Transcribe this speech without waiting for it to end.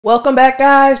Welcome back,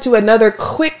 guys, to another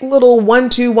quick little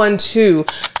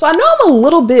 1-2-1-2. So I know I'm a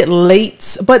little bit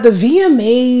late, but the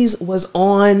VMAs was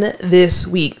on this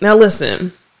week. Now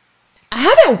listen, I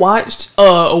haven't watched a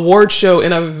award show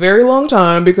in a very long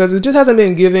time because it just hasn't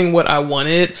been giving what I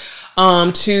wanted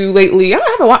to lately. I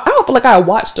don't feel like I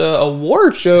watched a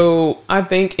award show, I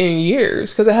think, in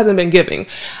years because it hasn't been giving.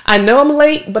 I know I'm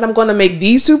late, but I'm going to make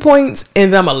these 2 points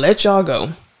and then I'm going to let y'all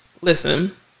go.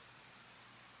 Listen.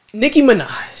 Nicki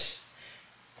Minaj.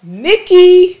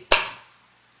 Nicki.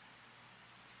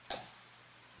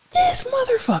 This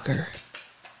motherfucker.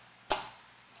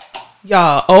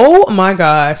 Y'all, oh my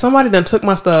God. Somebody done took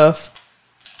my stuff.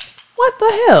 What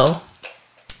the hell?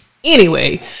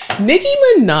 Anyway, Nicki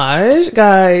Minaj,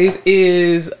 guys,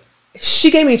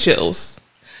 she gave me chills.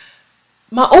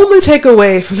 My only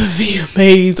takeaway from the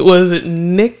VMAs was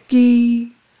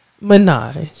Nicki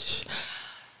Minaj.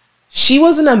 She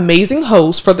was an amazing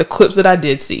host for the clips that I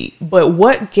did see, but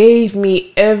what gave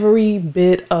me every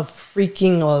bit of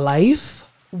freaking life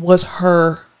was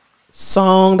her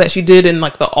song that she did in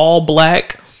like the all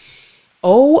black.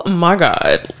 Oh my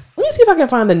God. Let me see if I can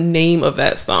find the name of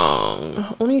that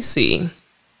song. Let me see.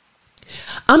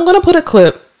 I'm going to put a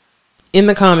clip in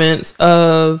the comments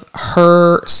of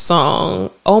her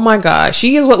song. Oh my God,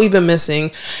 she is what we've been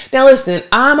missing. Now listen,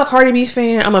 I'm a Cardi B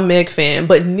fan, I'm a Meg fan,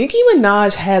 but Nicki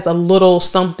Minaj has a little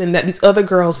something that these other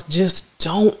girls just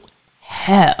don't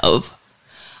have.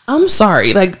 I'm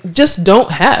sorry, like just don't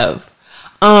have.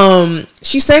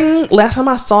 She sang Last Time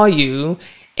I Saw You,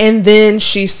 and then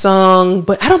she sung,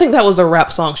 but I don't think that was the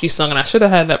rap song she sung, and I should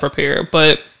have had that prepared,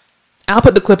 but I'll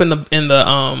put the clip in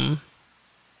the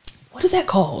what is that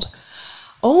called?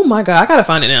 Oh my God, I gotta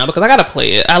find it now because I gotta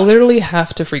play it. I literally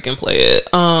have to freaking play it.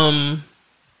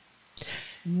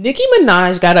 Nicki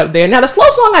Minaj got up there. Now the slow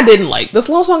song I didn't like.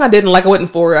 I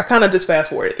wasn't for it. I kind of just fast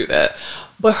forwarded through that.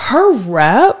 But her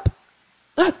rap,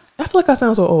 I feel like I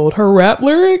sound so old. Her rap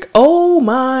lyric, oh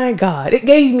my God. It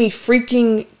gave me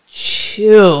freaking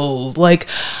chills. Like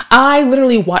I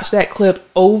literally watched that clip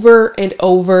over and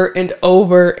over and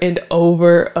over and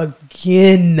over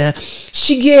again.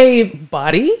 She gave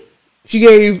body. She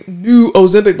gave new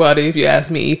Ozempic body, if you ask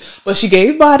me. But she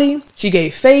gave body, she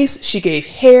gave face, she gave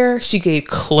hair, she gave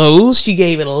clothes, she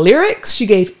gave lyrics, she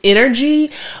gave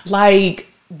energy. Like,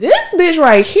 this bitch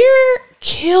right here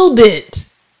killed it.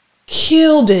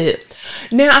 Killed it.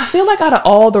 Now, I feel like out of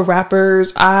all the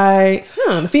rappers,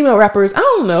 the female rappers, I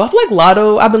don't know. I feel like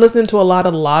Lotto. I've been listening to a lot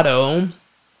of Lotto.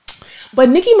 But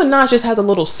Nicki Minaj just has a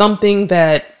little something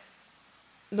that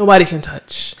nobody can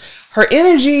touch. Her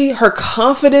energy, her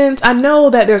confidence. I know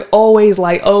that there's always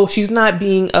like, oh, she's not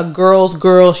being a girl's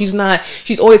girl. She's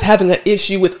always having an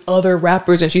issue with other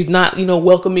rappers and she's not,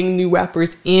 welcoming new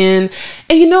rappers in.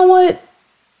 And you know what?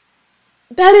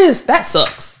 That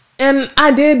sucks. And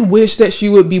I did wish that she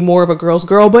would be more of a girl's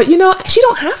girl, but she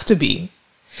don't have to be.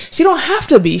 She don't have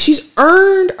to be. She's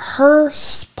earned her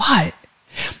spot.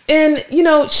 And,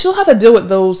 she'll have to deal with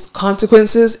those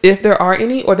consequences if there are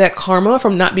any, or that karma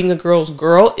from not being a girl's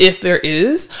girl, if there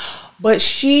is. But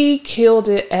she killed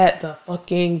it at the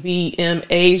fucking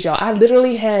VMAs, y'all. I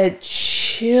literally had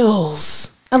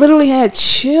chills. Chills.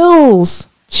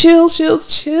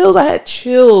 I had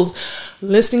chills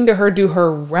listening to her do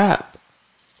her rap.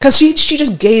 Because she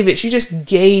just gave it. She just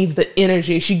gave the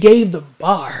energy. She gave the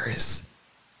bars.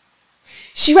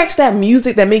 She writes that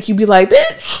music that make you be like,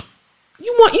 bitch.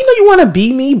 You want to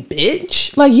be me,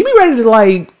 bitch? Like, you be ready to,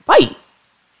 like, fight.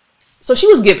 So she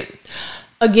was given.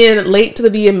 Again, late to the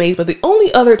VMAs, but the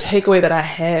only other takeaway that I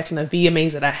had from the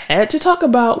VMAs that I had to talk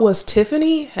about was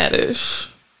Tiffany Haddish.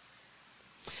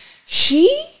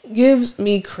 She gives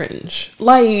me cringe.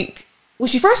 Like, when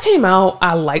she first came out,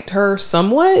 I liked her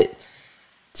somewhat.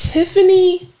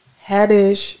 Tiffany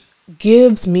Haddish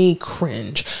gives me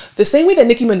cringe. The same way that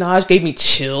Nicki Minaj gave me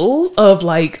chills of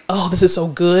like, oh, this is so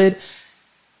good.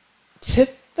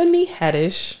 Tiffany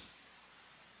Haddish,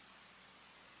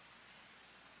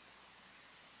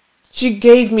 she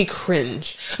gave me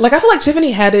cringe. Like, I feel like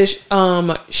Tiffany Haddish,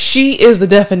 she is the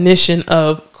definition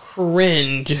of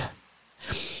cringe.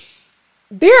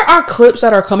 There are clips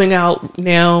that are coming out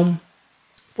now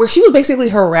where she was basically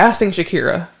harassing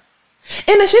Shakira.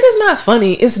 And the shit is not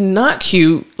funny. It's not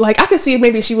cute. Like, I could see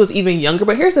maybe she was even younger,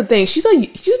 but here's the thing. She's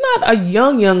not a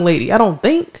young lady, I don't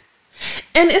think.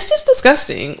 And it's just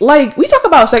disgusting. Like, we talk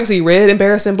about Sexy Red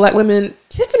embarrassing black women.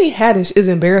 Tiffany Haddish is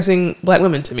embarrassing black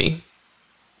women to me.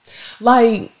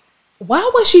 Like, why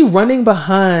was she running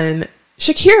behind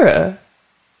Shakira?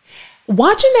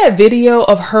 Watching that video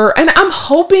of her, and I'm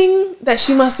hoping that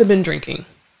she must have been drinking.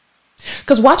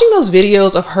 Because watching those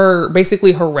videos of her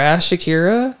basically harass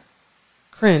Shakira,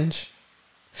 Cringe.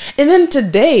 And then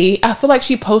today, I feel like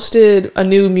she posted a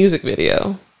new music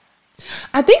video.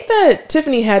 I think that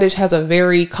Tiffany Haddish has a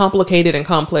very complicated and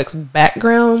complex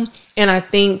background. And I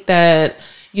think that,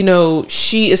 you know,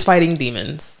 she is fighting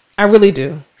demons. I really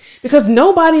do. Because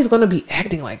nobody's going to be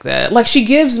acting like that. Like, she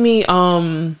gives me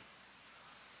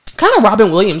kind of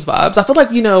Robin Williams vibes. I feel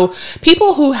like, you know,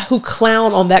 people who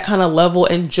clown on that kind of level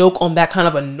and joke on that kind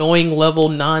of annoying level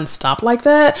nonstop like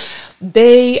that,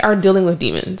 they are dealing with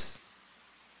demons.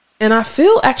 And I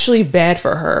feel actually bad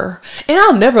for her. And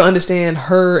I'll never understand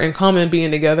her and Common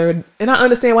being together. And I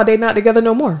understand why they're not together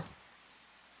no more.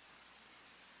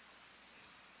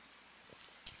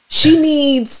 She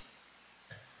needs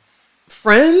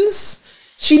friends.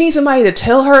 She needs somebody to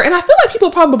tell her. And I feel like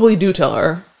people probably do tell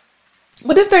her.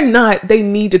 But if they're not, they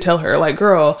need to tell her. Like,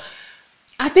 girl,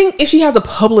 I think if she has a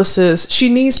publicist, she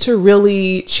needs to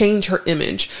really change her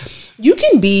image. You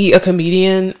can be a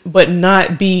comedian, but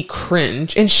not be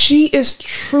cringe. And she is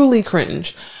truly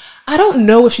cringe. I don't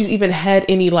know if she's even had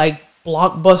any like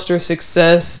blockbuster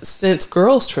success since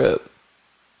Girls Trip.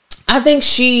 I think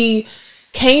she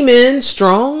came in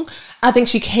strong. I think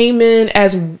she came in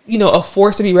as, you know, a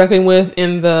force to be reckoned with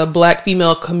in the Black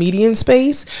female comedian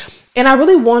space. And I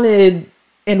really wanted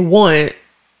and want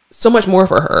so much more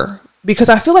for her, because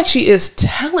I feel like she is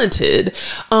talented.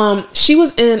 She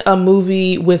was in a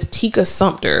movie with Tika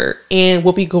Sumpter and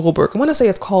Whoopi Goldberg. I want to say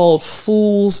it's called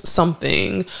Fools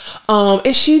Something.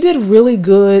 And she did really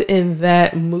good in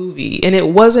that movie. And it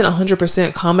wasn't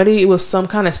 100% comedy. It was some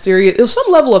kind of serious. It was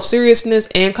some level of seriousness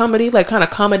and comedy, like kind of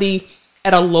comedy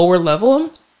at a lower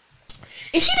level.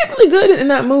 And she did really good in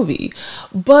that movie.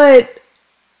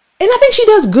 And I think she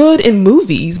does good in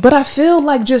movies, but I feel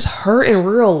like just her in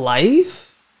real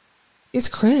life, it's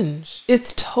cringe.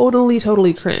 It's totally,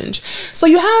 totally cringe. So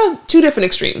you have two different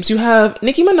extremes. You have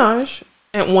Nicki Minaj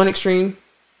at one extreme,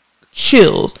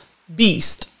 chills,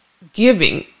 beast,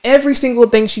 giving, every single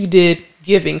thing she did,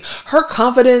 giving. Her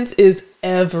confidence is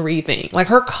everything. Like,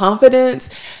 her confidence,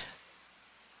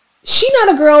 she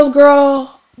not a girl's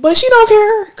girl, but she don't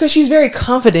care because she's very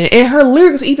confident. And her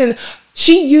lyrics, even,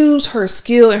 she used her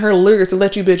skill and her lyrics to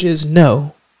let you bitches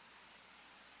know.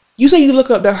 You say you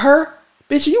look up to her,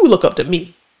 bitch, you look up to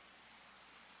me.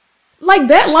 Like,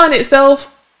 that line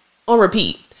itself on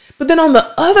repeat. But then on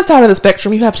the other side of the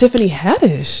spectrum, you have Tiffany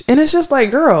Haddish. And it's just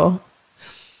like, girl,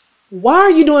 why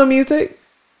are you doing music?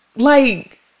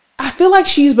 Like, I feel like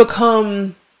she's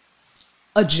become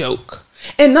a joke.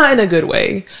 And not in a good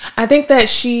way. I think that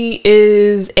she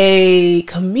is a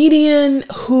comedian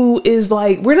who is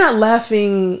like, we're not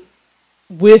laughing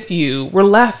with you. We're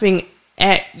laughing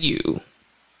at you.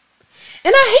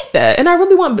 And I hate that. And I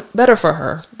really want better for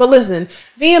her. But listen,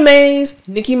 VMAs,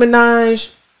 Nicki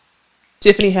Minaj,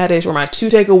 Tiffany Haddish were my two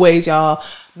takeaways, y'all.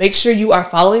 Make sure you are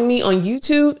following me on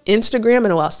YouTube, Instagram,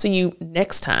 and I'll see you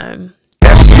next time.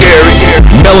 That's scary.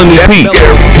 Melanie P.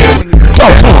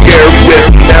 Talk to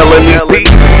him. Melanie P.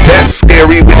 That's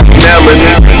scary.